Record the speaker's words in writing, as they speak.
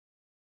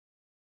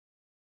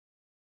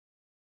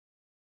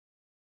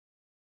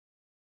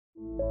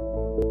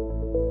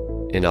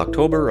In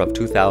October of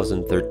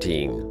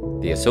 2013,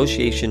 the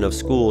Association of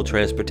School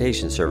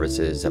Transportation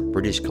Services of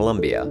British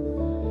Columbia,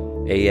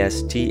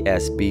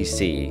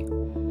 ASTSBC,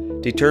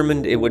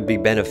 determined it would be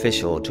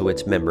beneficial to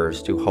its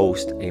members to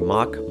host a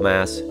mock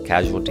mass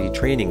casualty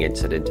training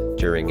incident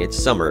during its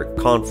summer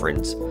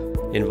conference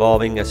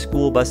involving a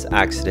school bus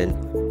accident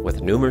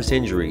with numerous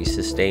injuries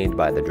sustained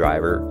by the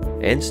driver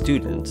and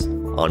students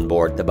on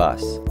board the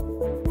bus.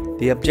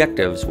 The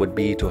objectives would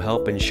be to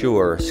help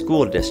ensure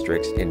school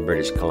districts in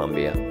British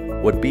Columbia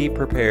would be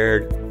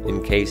prepared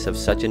in case of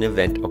such an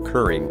event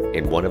occurring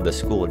in one of the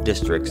school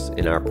districts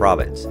in our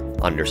province,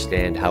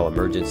 understand how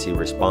emergency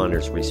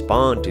responders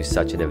respond to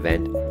such an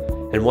event,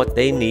 and what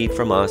they need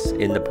from us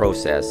in the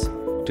process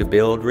to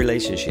build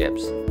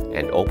relationships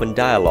and open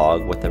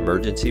dialogue with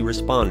emergency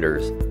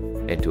responders,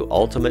 and to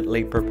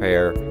ultimately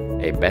prepare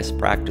a best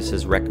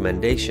practices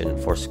recommendation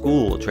for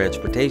school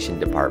transportation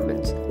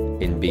departments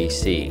in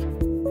BC.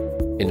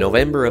 In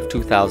November of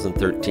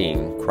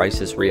 2013,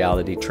 Crisis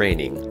Reality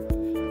Training,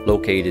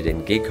 located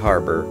in Gig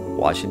Harbor,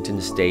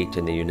 Washington State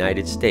in the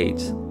United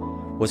States,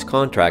 was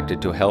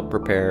contracted to help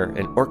prepare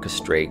and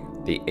orchestrate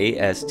the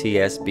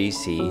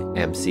ASTSBC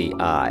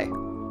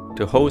MCI.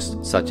 To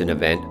host such an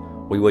event,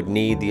 we would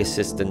need the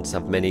assistance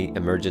of many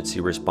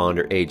emergency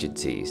responder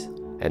agencies,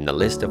 and the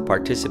list of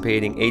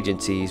participating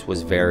agencies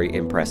was very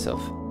impressive.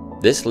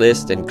 This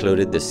list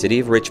included the City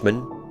of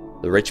Richmond,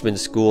 the Richmond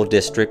School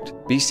District,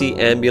 BC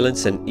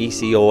Ambulance and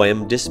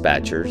ECOM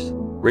dispatchers,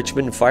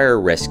 Richmond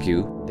Fire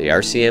Rescue, the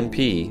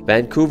RCMP,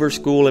 Vancouver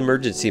School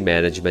Emergency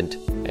Management,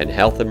 and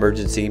Health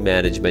Emergency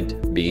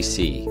Management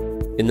BC.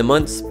 In the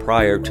months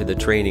prior to the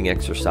training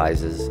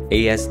exercises,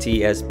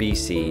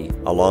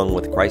 ASTSBC, along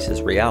with Crisis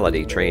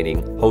Reality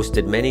Training,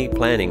 hosted many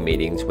planning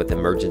meetings with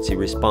emergency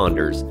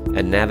responders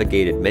and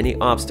navigated many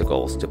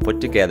obstacles to put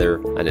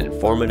together an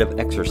informative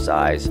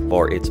exercise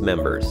for its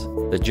members.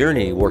 The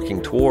journey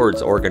working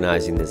towards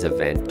organizing this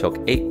event took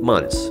 8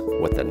 months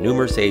with the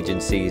numerous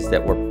agencies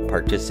that were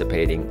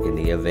participating in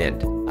the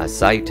event. A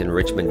site in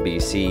Richmond,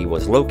 BC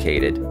was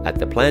located. At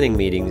the planning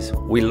meetings,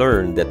 we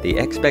learned that the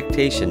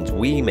expectations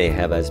we may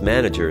have as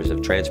managers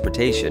of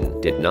transportation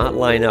did not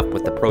line up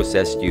with the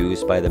process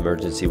used by the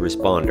emergency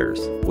responders.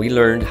 We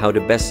learned how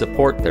to best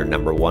support their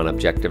 #1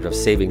 objective of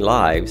saving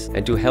lives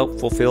and to help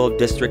fulfill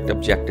district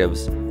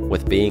objectives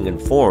with being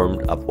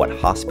informed of what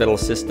hospital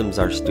systems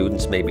our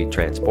students may be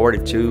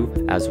transported to,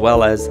 as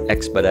well as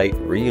expedite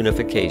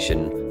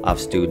reunification of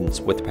students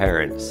with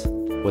parents.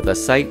 With a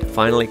site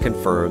finally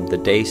confirmed, the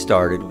day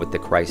started with the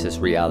Crisis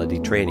Reality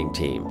Training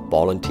team,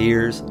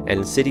 volunteers,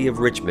 and City of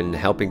Richmond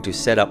helping to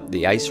set up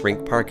the ice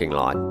rink parking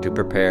lot to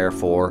prepare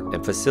for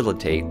and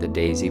facilitate the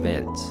day's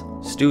events.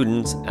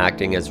 Students,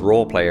 acting as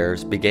role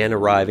players, began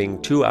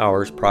arriving 2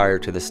 hours prior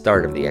to the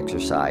start of the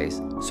exercise,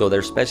 so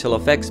their special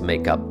effects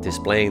makeup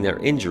displaying their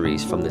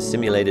injuries from the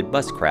simulated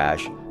bus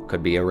crash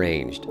could be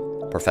arranged.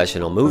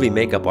 Professional movie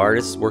makeup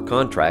artists were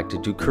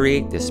contracted to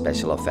create this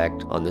special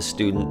effect on the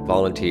student,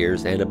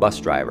 volunteers, and a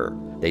bus driver.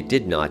 They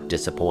did not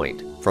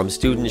disappoint. From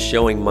students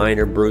showing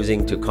minor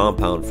bruising to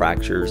compound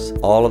fractures,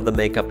 all of the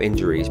makeup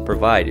injuries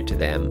provided to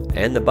them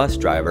and the bus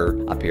driver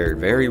appeared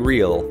very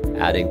real,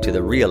 adding to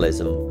the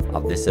realism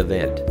of this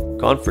event.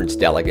 Conference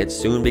delegates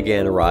soon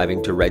began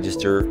arriving to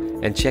register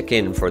and check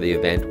in for the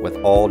event, with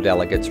all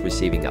delegates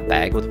receiving a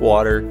bag with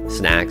water,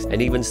 snacks,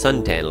 and even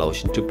suntan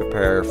lotion to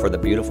prepare for the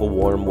beautiful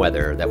warm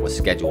weather that was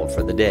scheduled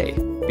for the day.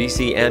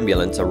 BC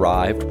Ambulance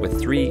arrived with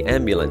 3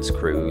 ambulance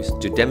crews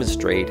to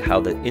demonstrate how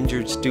the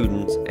injured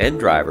students and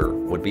driver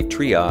would be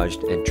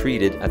triaged and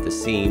treated at the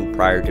scene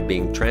prior to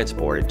being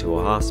transported to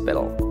a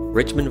hospital.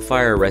 Richmond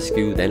Fire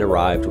Rescue then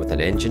arrived with an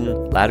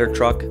engine, ladder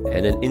truck,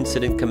 and an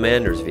incident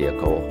commander's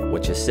vehicle,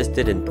 which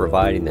assisted in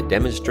providing the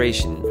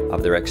demonstration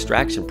of their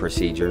extraction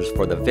procedures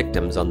for the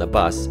victims on the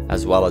bus,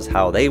 as well as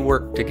how they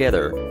worked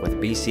together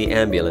with BC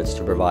Ambulance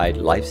to provide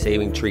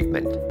life-saving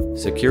treatment.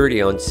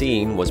 Security on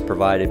scene was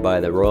provided by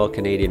the Royal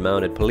Canadian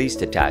Mounted Police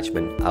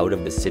Detachment out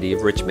of the City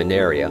of Richmond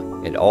area,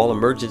 and all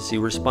emergency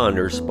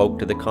responders spoke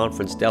to the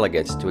conference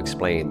delegates to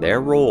explain their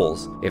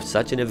roles if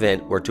such an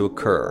event were to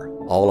occur.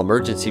 All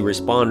emergency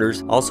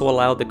responders also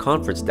allowed the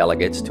conference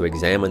delegates to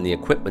examine the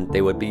equipment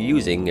they would be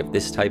using if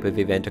this type of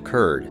event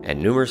occurred,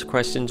 and numerous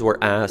questions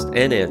were asked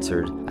and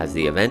answered as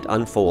the event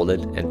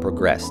unfolded and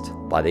progressed.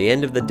 By the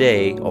end of the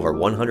day, over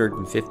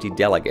 150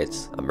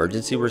 delegates,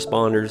 emergency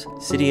responders,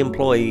 city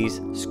employees,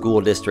 school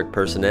district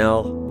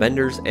personnel,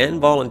 vendors, and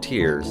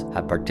volunteers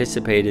have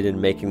participated in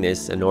making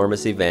this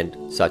enormous event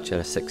such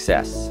a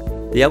success.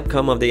 The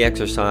outcome of the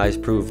exercise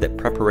proved that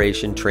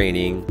preparation,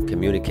 training,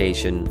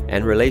 communication,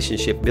 and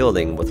relationship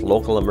building with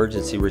local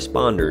emergency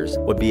responders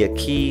would be a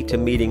key to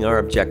meeting our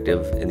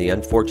objective in the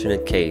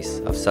unfortunate case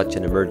of such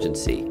an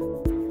emergency.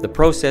 The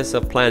process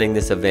of planning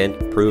this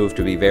event proved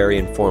to be very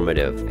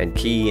informative and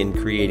key in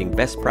creating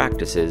best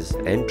practices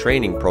and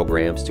training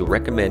programs to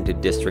recommend to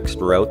districts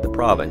throughout the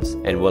province,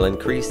 and will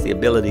increase the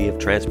ability of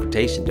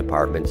transportation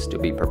departments to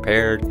be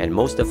prepared and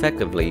most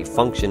effectively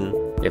function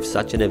if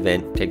such an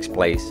event takes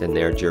place in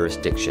their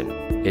jurisdiction.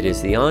 It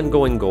is the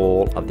ongoing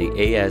goal of the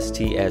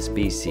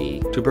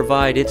ASTSBC to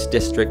provide its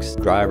districts,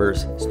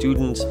 drivers,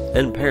 students,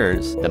 and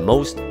parents the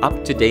most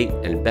up-to-date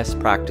and best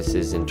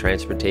practices in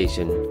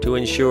transportation to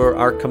ensure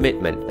our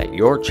commitment that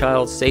your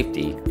child's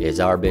safety is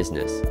our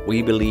business.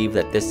 We believe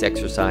that this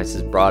exercise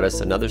has brought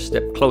us another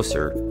step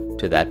closer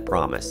to that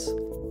promise.